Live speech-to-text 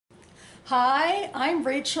Hi, I'm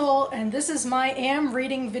Rachel, and this is my Am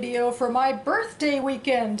Reading video for my birthday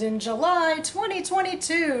weekend in July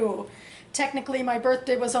 2022. Technically, my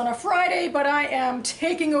birthday was on a Friday, but I am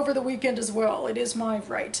taking over the weekend as well. It is my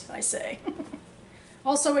right, I say.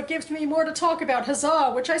 Also, it gives me more to talk about,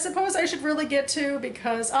 huzzah, which I suppose I should really get to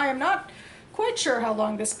because I am not quite sure how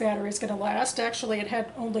long this battery is going to last. Actually, it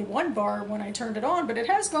had only 1 bar when I turned it on, but it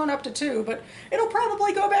has gone up to 2, but it'll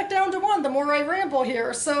probably go back down to 1 the more I ramble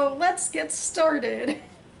here, so let's get started.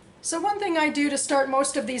 So one thing I do to start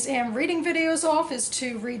most of these Am Reading videos off is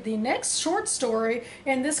to read the next short story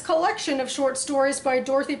in this collection of short stories by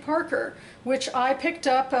Dorothy Parker, which I picked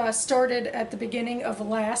up, started at the beginning of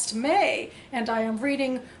last May, and I am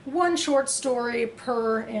reading 1 short story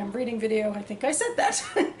per Am Reading video. I think I said that.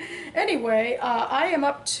 Anyway, I am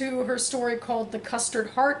up to her story called The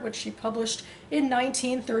Custard Heart, which she published in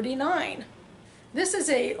 1939. This is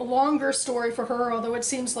a longer story for her, although it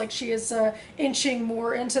seems like she is inching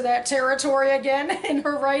more into that territory again in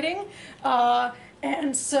her writing.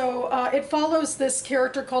 And so it follows this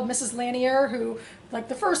character called Mrs. Lanier, who, like,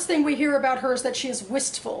 the first thing we hear about her is that she is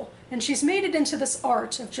wistful. And she's made it into this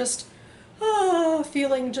art of just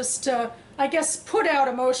feeling just, I guess, put out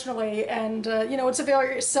emotionally. And, you know, it's a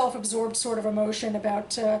very self-absorbed sort of emotion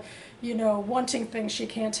about, you know, wanting things she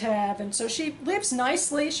can't have. And so she lives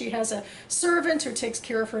nicely. She has a servant who takes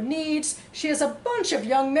care of her needs. She has a bunch of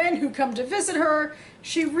young men who come to visit her.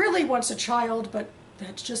 She really wants a child, but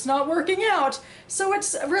that's just not working out. So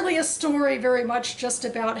it's really a story very much just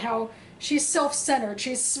about how she's self-centered.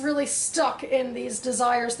 She's really stuck in these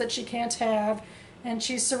desires that she can't have. And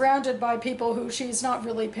she's surrounded by people who she's not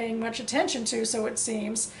really paying much attention to, so it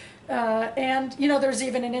seems. And, you know, there's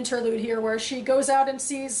even an interlude here where she goes out and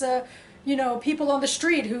sees, you know, people on the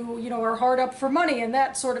street who, you know, are hard up for money and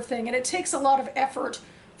that sort of thing. And it takes a lot of effort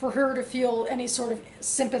for her to feel any sort of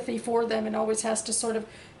sympathy for them, and always has to sort of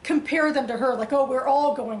compare them to her, like, oh, we're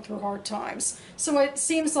all going through hard times. So it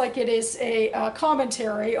seems like it is a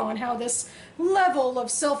commentary on how this level of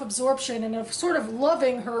self-absorption and of sort of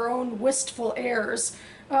loving her own wistful airs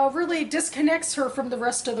really disconnects her from the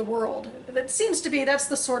rest of the world. It seems to be that's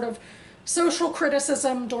the sort of social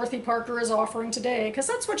criticism Dorothy Parker is offering today, because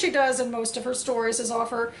that's what she does in most of her stories, is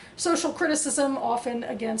offer social criticism, often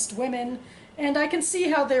against women. And I can see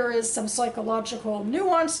how there is some psychological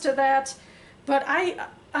nuance to that, but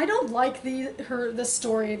I don't like this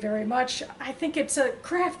story very much. I think it's a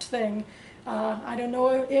craft thing. I don't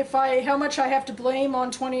know if how much I have to blame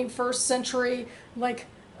on 21st century, like,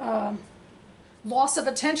 loss of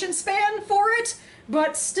attention span for it,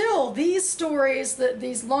 but still, these stories,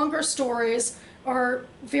 these longer stories, are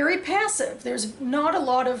very passive. There's not a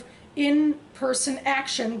lot of in-person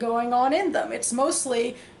action going on in them. It's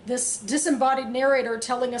mostly this disembodied narrator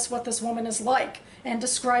telling us what this woman is like and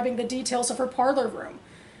describing the details of her parlor room.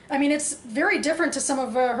 I mean, it's very different to some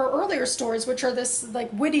of her earlier stories, which are this, like,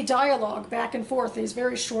 witty dialogue back and forth, these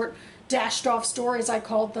very short, dashed-off stories, I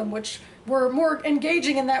called them, which were more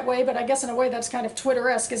engaging in that way, but I guess in a way that's kind of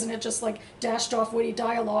Twitter-esque, isn't it? Just like dashed-off witty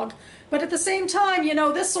dialogue. But at the same time, you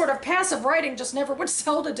know, this sort of passive writing just never would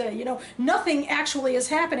sell today. You know, nothing actually is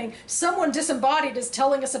happening. Someone disembodied is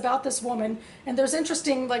telling us about this woman, and there's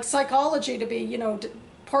interesting, like, psychology to be, you know,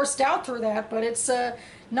 parsed out through that, but it's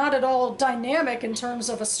not at all dynamic in terms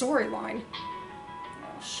of a storyline.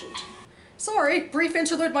 Oh, shoot. Sorry, brief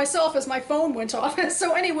interlude myself as my phone went off.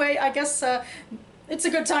 So anyway, I guess it's a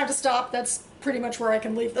good time to stop. That's pretty much where I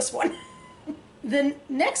can leave this one. The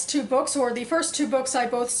next 2 books, or the first 2 books I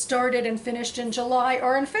both started and finished in July,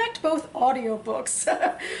 are in fact both audiobooks.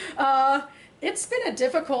 It's been a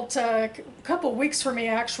difficult couple weeks for me,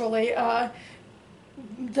 actually.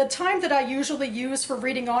 The time that I usually use for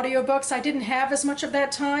reading audiobooks, I didn't have as much of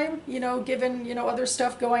that time, you know, given, you know, other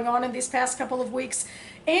stuff going on in these past couple of weeks.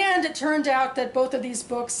 And it turned out that both of these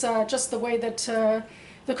books, just the way that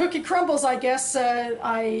the cookie crumbles, I guess,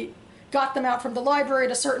 I got them out from the library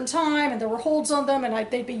at a certain time, and there were holds on them, and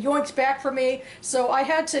they'd be yoinked back for me. So I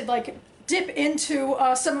had to, like, dip into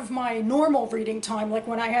some of my normal reading time, like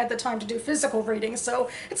when I had the time to do physical reading. So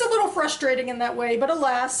it's a little frustrating in that way, but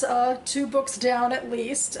alas, 2 books down at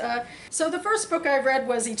least. So the first book I read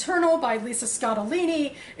was Eternal by Lisa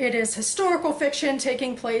Scottoline. It is historical fiction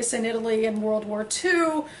taking place in Italy in World War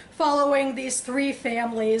II, following these 3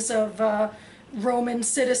 families of Roman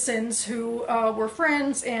citizens who were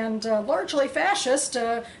friends and largely fascist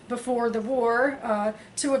before the war.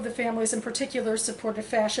 2 of the families in particular supported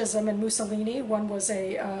fascism and Mussolini. One was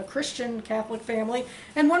a Christian Catholic family,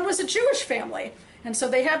 and one was a Jewish family. And so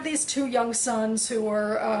they have these 2 young sons who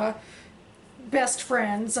were best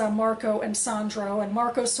friends, Marco and Sandro. And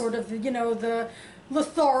Marco's sort of, you know, the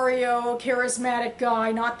Lothario, charismatic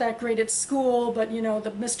guy, not that great at school, but you know, the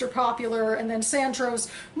Mr. Popular, and then Sandro's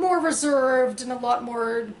more reserved and a lot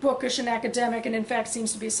more bookish and academic, and in fact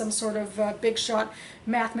seems to be some sort of big shot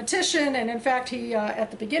mathematician. And in fact, he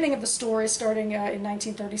at the beginning of the story, starting in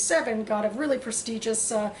 1937, got a really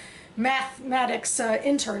prestigious mathematics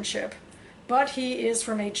internship. But he is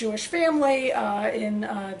from a Jewish family in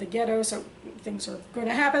the ghetto, so things are going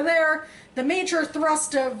to happen there. The major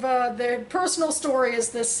thrust of the personal story is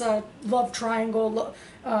this love triangle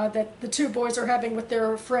that the two boys are having with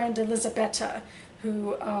their friend Elisabetta,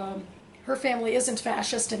 who her family isn't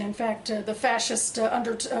fascist, and in fact the fascist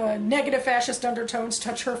negative fascist undertones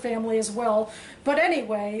touch her family as well. But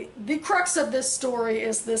anyway, the crux of this story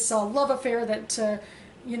is this love affair that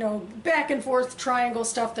you know, back and forth triangle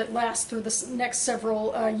stuff that lasts through the next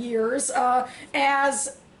several years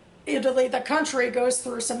as Italy, the country, goes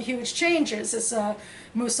through some huge changes. As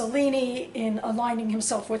Mussolini, in aligning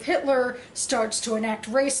himself with Hitler, starts to enact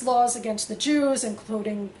race laws against the Jews,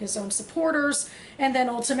 including his own supporters, and then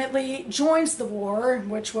ultimately joins the war,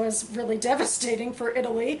 which was really devastating for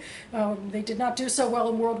Italy. They did not do so well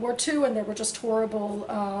in World War II, and there were just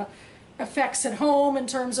horrible effects at home in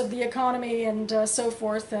terms of the economy and so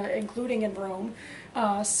forth, including in Rome.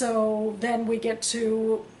 So then we get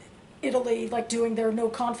to Italy like doing their no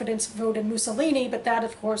confidence vote in Mussolini, but that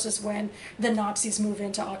of course is when the Nazis move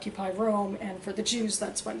in to occupy Rome, and for the Jews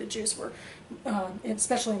that's when the Jews were,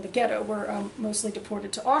 especially in the ghetto, were mostly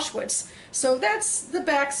deported to Auschwitz. So that's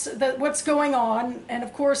what's going on, and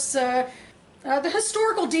of course the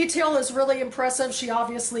historical detail is really impressive. She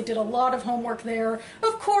obviously did a lot of homework there.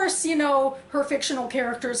 Of course, you know, her fictional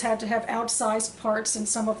characters had to have outsized parts in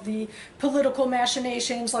some of the political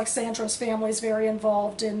machinations, like Sandro's family is very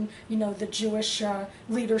involved in, you know, the Jewish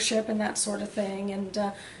leadership and that sort of thing.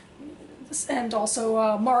 And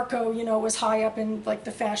also Marco, you know, was high up in like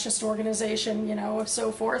the fascist organization, you know, and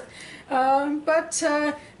so forth. But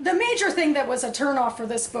the major thing that was a turnoff for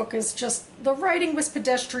this book is just the writing was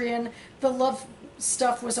pedestrian, the love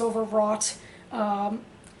stuff was overwrought.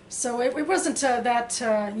 So it wasn't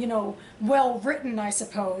that, you know, well written, I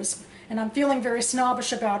suppose. And I'm feeling very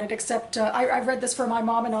snobbish about it, except I read this for my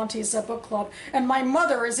mom and auntie's book club, and my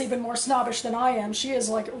mother is even more snobbish than I am. She is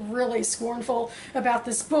like really scornful about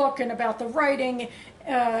this book and about the writing,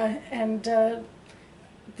 and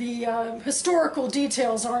the historical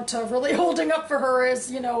details aren't really holding up for her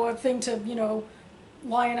as, you know, a thing to, you know,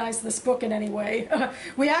 lionize this book in any way.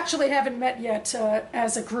 We actually haven't met yet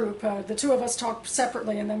as a group. The two of us talk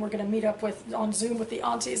separately, and then we're going to meet up on Zoom with the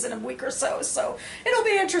aunties in a week or so. So it'll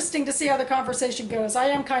be interesting to see how the conversation goes. I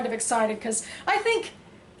am kind of excited because I think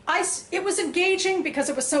it was engaging because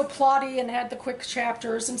it was so plotty and had the quick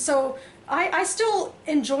chapters, and so I still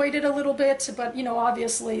enjoyed it a little bit, but, you know,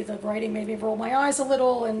 obviously the writing made me roll my eyes a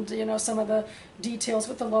little, and, you know, some of the details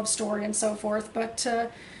with the love story and so forth. But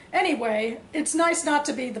anyway, it's nice not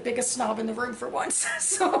to be the biggest snob in the room for once,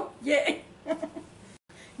 so yay.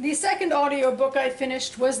 The second audiobook I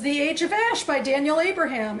finished was The Age of Ash by Daniel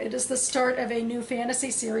Abraham. It is the start of a new fantasy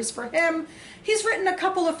series for him. He's written a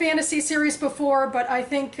couple of fantasy series before, but I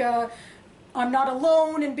think I'm not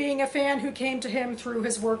alone in being a fan who came to him through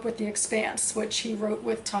his work with The Expanse, which he wrote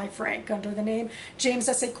with Ty Frank under the name James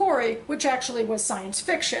S. A. Corey, which actually was science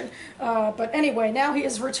fiction. But anyway, now he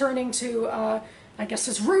is returning to, I guess,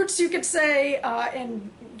 his roots, you could say, and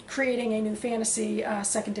creating a new fantasy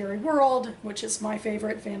secondary world, which is my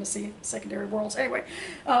favorite fantasy secondary worlds. Anyway,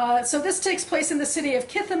 so this takes place in the city of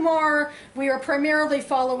Kithamar. We are primarily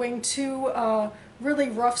following two really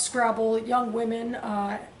rough scrabble young women,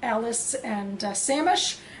 Alice and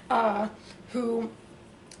Samish, who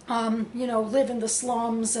you know, live in the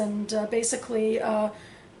slums and basically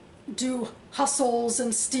do hustles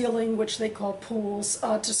and stealing, which they call pools,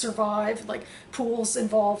 to survive. Like, pools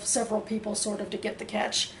involve several people sort of to get the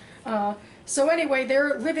catch. So anyway,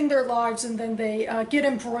 they're living their lives, and then they get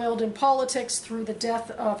embroiled in politics through the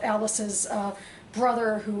death of Alice's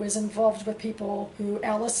brother, who is involved with people who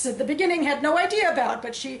Alice at the beginning had no idea about,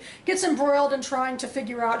 but she gets embroiled in trying to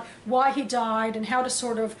figure out why he died and how to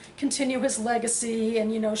sort of continue his legacy,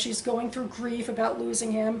 and, you know, she's going through grief about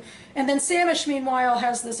losing him. And then Samish, meanwhile,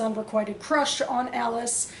 has this unrequited crush on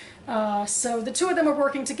Alice. So the two of them are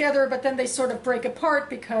working together, but then they sort of break apart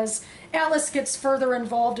because Alice gets further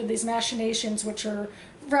involved in these machinations, which are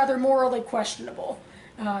rather morally questionable.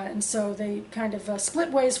 And so they kind of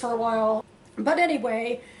split ways for a while. But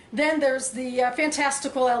anyway, then there's the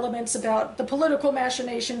fantastical elements about the political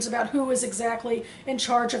machinations, about who is exactly in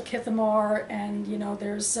charge of Kithamar, and, you know,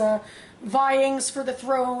 there's vyings for the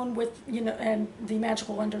throne with, you know, and the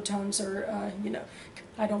magical undertones are, you know,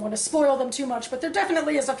 I don't want to spoil them too much, but there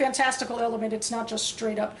definitely is a fantastical element. It's not just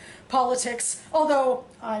straight up politics, although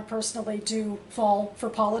I personally do fall for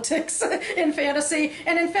politics in fantasy.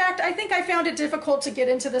 And in fact, I think I found it difficult to get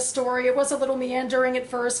into this story. It was a little meandering at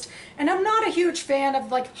first, and I'm not a huge fan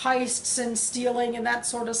of like heists and stealing and that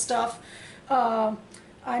sort of stuff.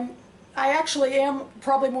 I actually am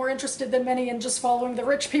probably more interested than many in just following the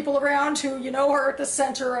rich people around who, you know, are at the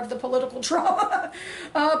center of the political drama.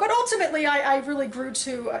 But ultimately, I really grew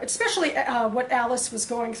to, especially what Alice was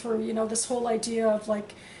going through, you know, this whole idea of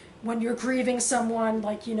like, when you're grieving someone,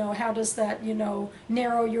 like, you know, how does that, you know,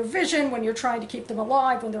 narrow your vision when you're trying to keep them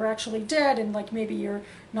alive when they're actually dead, and like maybe you're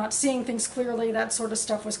not seeing things clearly. That sort of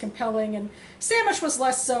stuff was compelling, and Sandwich was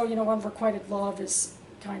less so. You know, Unrequited Love is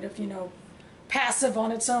kind of, you know, passive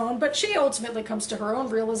on its own, but she ultimately comes to her own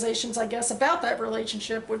realizations, I guess, about that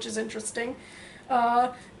relationship, which is interesting.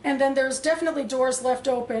 And then there's definitely doors left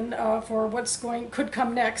open for could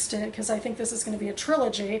come next, because I think this is going to be a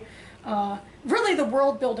trilogy. Really, the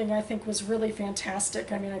world building, I think, was really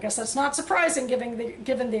fantastic. I mean, I guess that's not surprising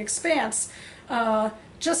given the Expanse.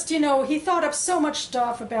 Just, you know, he thought up so much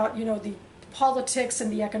stuff about, you know, the politics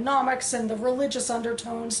and the economics and the religious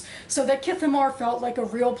undertones, so that Kithamar felt like a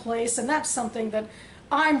real place, and that's something that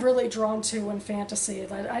I'm really drawn to in fantasy.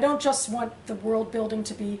 I don't just want the world building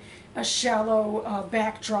to be a shallow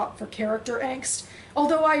backdrop for character angst,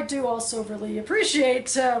 although I do also really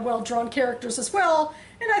appreciate well-drawn characters as well,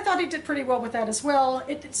 and I thought he did pretty well with that as well.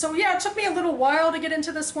 So yeah, it took me a little while to get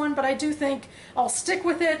into this one, but I do think I'll stick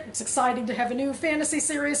with it. It's exciting to have a new fantasy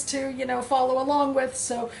series to, you know, follow along with,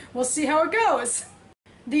 so we'll see how it goes.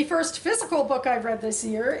 The first physical book I read this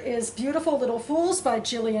year is Beautiful Little Fools by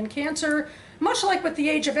Jillian Cantor. Much like with The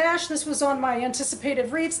Age of Ash, this was on my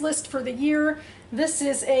anticipated reads list for the year. This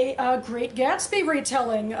is a Great Gatsby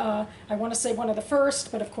retelling. I want to say one of the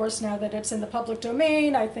first, but of course now that it's in the public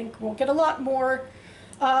domain, I think we'll get a lot more.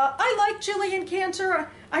 I like Jillian Cantor.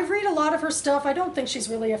 I read a lot of her stuff. I don't think she's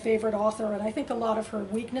really a favorite author, and I think a lot of her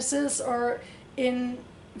weaknesses are in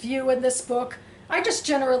view in this book. I just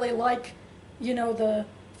generally like, you know, the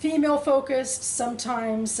female-focused,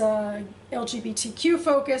 sometimes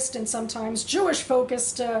LGBTQ-focused, and sometimes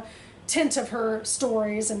Jewish-focused tint of her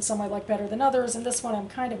stories, and some I like better than others, and this one I'm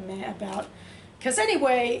kind of meh about. Because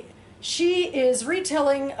anyway, she is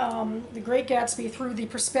retelling The Great Gatsby through the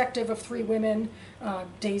perspective of three women,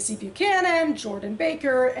 Daisy Buchanan, Jordan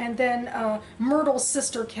Baker, and then Myrtle's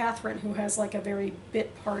sister Catherine, who has like a very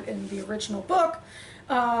bit part in the original book.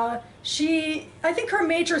 I think her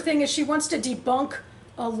major thing is she wants to debunk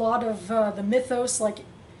a lot of the mythos, like,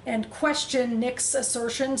 and question Nick's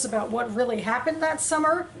assertions about what really happened that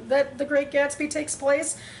summer that The Great Gatsby takes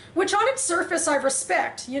place, which on its surface I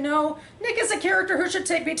respect. You know, Nick is a character who should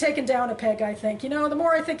be taken down a peg, I think. You know, the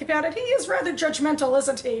more I think about it, he is rather judgmental,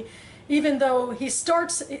 isn't he? Even though he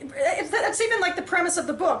starts, that's even like the premise of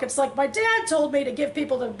the book. It's like, my dad told me to give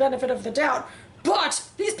people the benefit of the doubt, but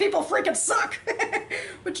these people freaking suck.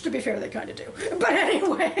 Which, to be fair, they kind of do. But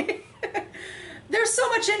anyway, there's so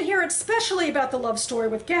much in here, especially about the love story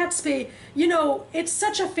with Gatsby. You know, it's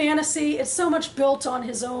such a fantasy. It's so much built on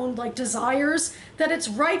his own, like, desires that it's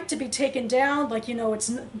ripe to be taken down. Like, you know,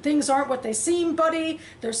 things aren't what they seem, buddy.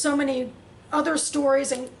 There's so many other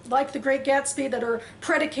stories, and like The Great Gatsby, that are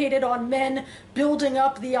predicated on men building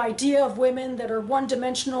up the idea of women that are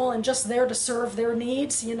one-dimensional and just there to serve their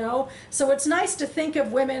needs, you know? So it's nice to think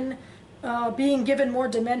of women being given more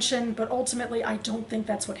dimension, but ultimately I don't think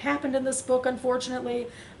that's what happened in this book, unfortunately.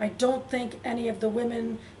 I don't think any of the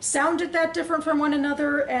women sounded that different from one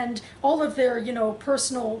another, and all of their, you know,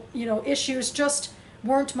 personal, you know, issues just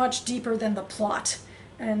weren't much deeper than the plot.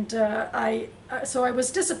 And so I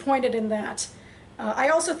was disappointed in that. I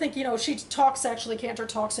also think, you know, Cantor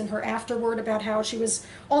talks in her afterword about how she was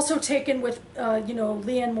also taken with, you know,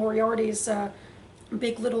 Leanne Moriarty's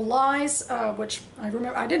Big Little Lies, which I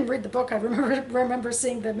remember. I didn't read the book. I remember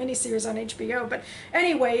seeing the miniseries on HBO. But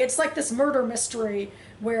anyway, it's like this murder mystery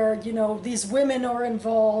where, you know, these women are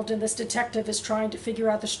involved, and this detective is trying to figure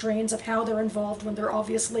out the strains of how they're involved when they're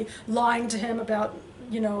obviously lying to him about,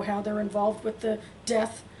 you know, how they're involved with the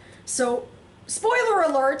death. So, spoiler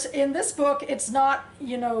alert, in this book, it's not,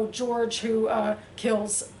 you know, George who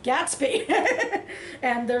kills Gatsby.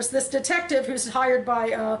 And there's this detective who's hired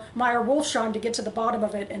by Meyer Wolfsheim to get to the bottom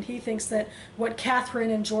of it, and he thinks that what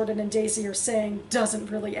Catherine and Jordan and Daisy are saying doesn't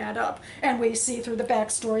really add up. And we see through the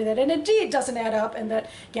backstory that it indeed doesn't add up, and that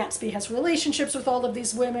Gatsby has relationships with all of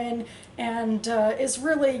these women, and is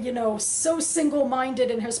really, you know, so single-minded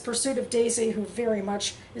in his pursuit of Daisy, who very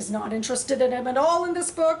much is not interested in him at all in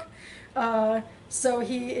this book. So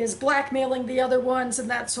he is blackmailing the other ones and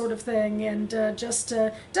that sort of thing, and just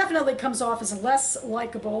definitely comes off as less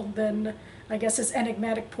likable than, I guess, his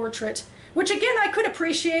enigmatic portrait. Which, again, I could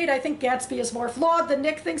appreciate. I think Gatsby is more flawed than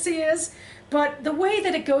Nick thinks he is. But the way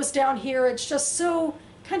that it goes down here, it's just so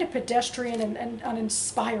kind of pedestrian and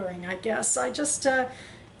uninspiring, I guess. I just,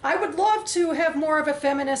 I would love to have more of a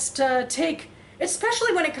feminist take,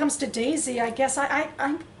 especially when it comes to Daisy. I guess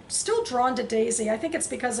I'm still drawn to Daisy. I think it's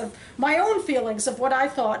because of my own feelings of what I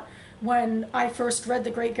thought when I first read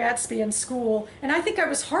The Great Gatsby in school. And I think I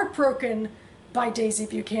was heartbroken by Daisy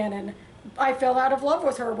Buchanan. I fell out of love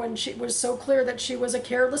with her when she was so clear that she was a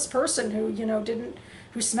careless person who, you know,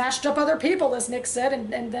 who smashed up other people, as Nick said,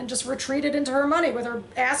 and then just retreated into her money with her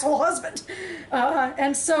asshole husband.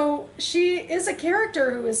 And so she is a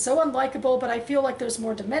character who is so unlikable, but I feel like there's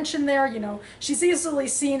more dimension there. You know, she's easily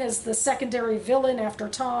seen as the secondary villain after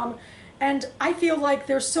Tom. And I feel like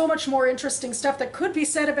there's so much more interesting stuff that could be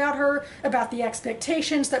said about her, about the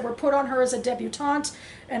expectations that were put on her as a debutante,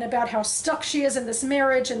 and about how stuck she is in this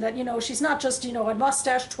marriage, and that, you know, she's not just, you know, a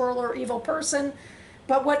mustache twirler, evil person.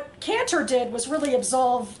 But what Cantor did was really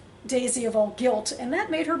absolve Daisy of all guilt, and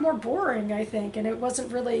that made her more boring, I think, and it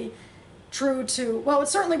wasn't really true to, well, it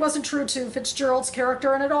certainly wasn't true to Fitzgerald's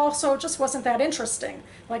character, and it also just wasn't that interesting.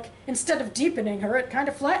 Like, instead of deepening her, it kind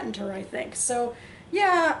of flattened her, I think. So,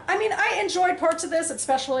 yeah, I mean, I enjoyed parts of this,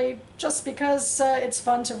 especially just because it's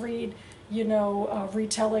fun to read, you know,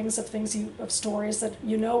 retellings of things, of stories that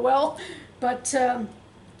you know well, but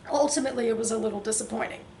ultimately it was a little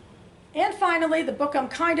disappointing. And finally, the book I'm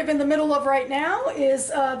kind of in the middle of right now is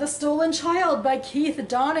The Stolen Child by Keith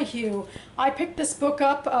Donohue. I picked this book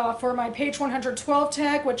up for my page 112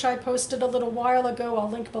 tag, which I posted a little while ago. I'll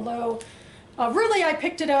link below. Really, I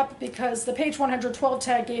picked it up because the page 112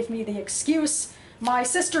 tag gave me the excuse. My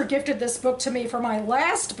sister gifted this book to me for my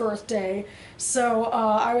last birthday, so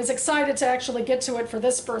I was excited to actually get to it for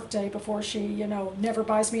this birthday before she, you know, never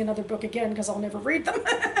buys me another book again because I'll never read them.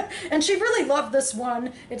 And she really loved this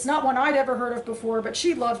one. It's not one I'd ever heard of before, but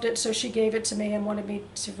she loved it, so she gave it to me and wanted me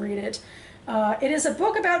to read it. It is a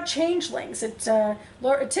book about changelings. It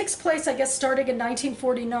takes place, I guess, starting in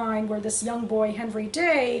 1949, where this young boy, Henry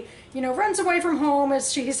Day, you know, runs away from home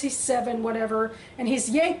as he's 7, whatever, and he's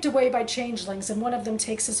yanked away by changelings, and one of them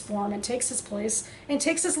takes his form and takes his place and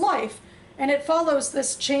takes his life. And it follows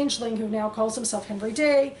this changeling who now calls himself Henry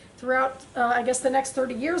Day throughout, I guess, the next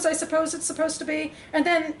 30 years, I suppose it's supposed to be. And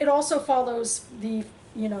then it also follows the,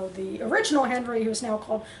 you know, the original Henry, who's now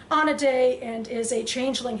called Anna Day and is a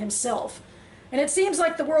changeling himself. And it seems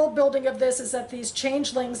like the world building of this is that these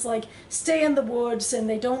changelings like stay in the woods and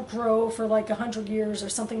they don't grow for like 100 years or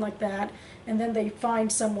something like that. And then they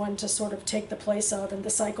find someone to sort of take the place of, and the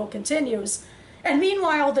cycle continues. And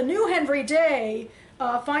meanwhile, the new Henry Day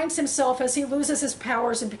finds himself, as he loses his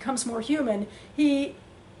powers and becomes more human, he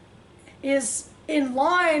is in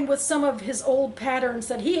line with some of his old patterns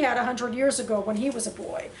that he had 100 years ago when he was a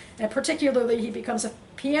boy. And particularly he becomes a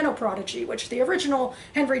piano prodigy, which the original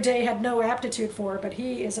Henry Day had no aptitude for, but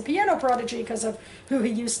he is a piano prodigy because of who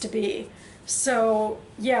he used to be. So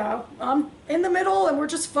yeah, I'm in the middle and we're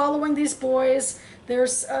just following these boys.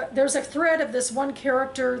 There's a thread of this one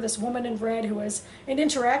character, this woman in red, who has an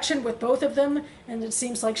interaction with both of them, and it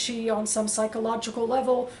seems like she, on some psychological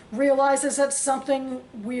level, realizes that something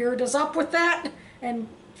weird is up with that, and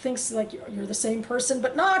thinks like you're the same person,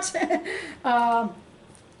 but not.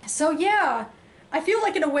 So yeah, I feel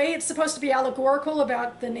like in a way it's supposed to be allegorical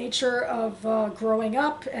about the nature of growing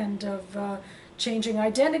up and of changing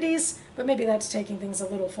identities, but maybe that's taking things a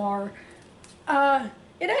little far.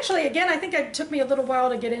 It actually, again, I think it took me a little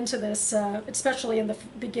while to get into this, especially in the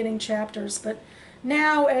beginning chapters, but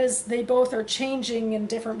now as they both are changing in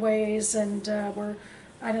different ways and we're,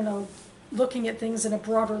 I don't know, looking at things in a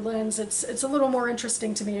broader lens, it's a little more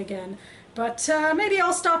interesting to me again. But maybe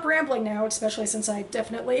I'll stop rambling now, especially since I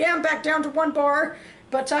definitely am back down to 1 bar,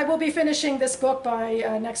 but I will be finishing this book by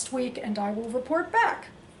next week and I will report back.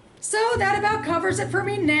 So that about covers it for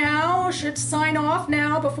me now. Should sign off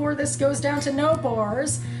now before this goes down to no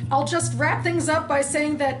bars. I'll just wrap things up by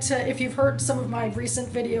saying that if you've heard some of my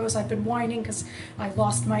recent videos, I've been whining because I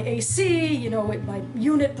lost my AC, you know, my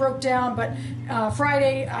unit broke down, but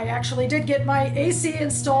Friday I actually did get my AC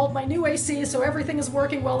installed, my new AC, so everything is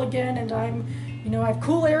working well again, and I'm, you know, I have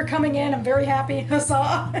cool air coming in. I'm very happy.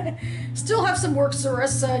 Huzzah! Still have some work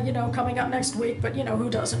service, you know, coming up next week, but you know,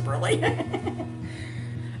 who doesn't really?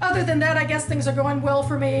 Other than that, I guess things are going well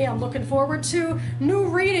for me. I'm looking forward to new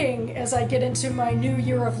reading as I get into my new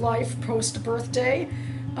year of life post-birthday.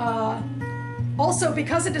 Also,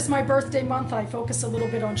 because it is my birthday month, I focus a little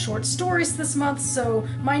bit on short stories this month, so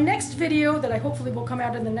my next video that I hopefully will come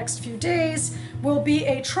out in the next few days will be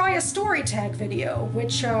a try a story tag video,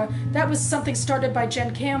 which that was something started by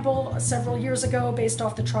Jen Campbell several years ago based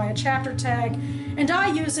off the try a chapter tag, and I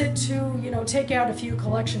use it to, take out a few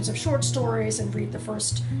collections of short stories and read the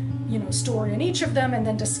first, story in each of them and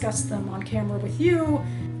then discuss them on camera with you.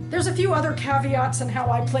 There's a few other caveats in how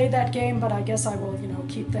I play that game, but I guess I will,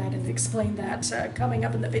 keep that and explain that coming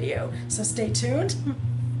up in the video, so stay tuned.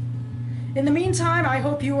 In the meantime, I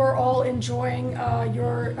hope you are all enjoying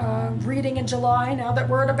your reading in July, now that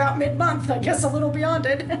we're at about mid-month, I guess a little beyond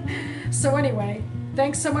it. So anyway,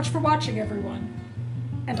 thanks so much for watching, everyone,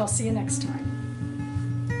 and I'll see you next time.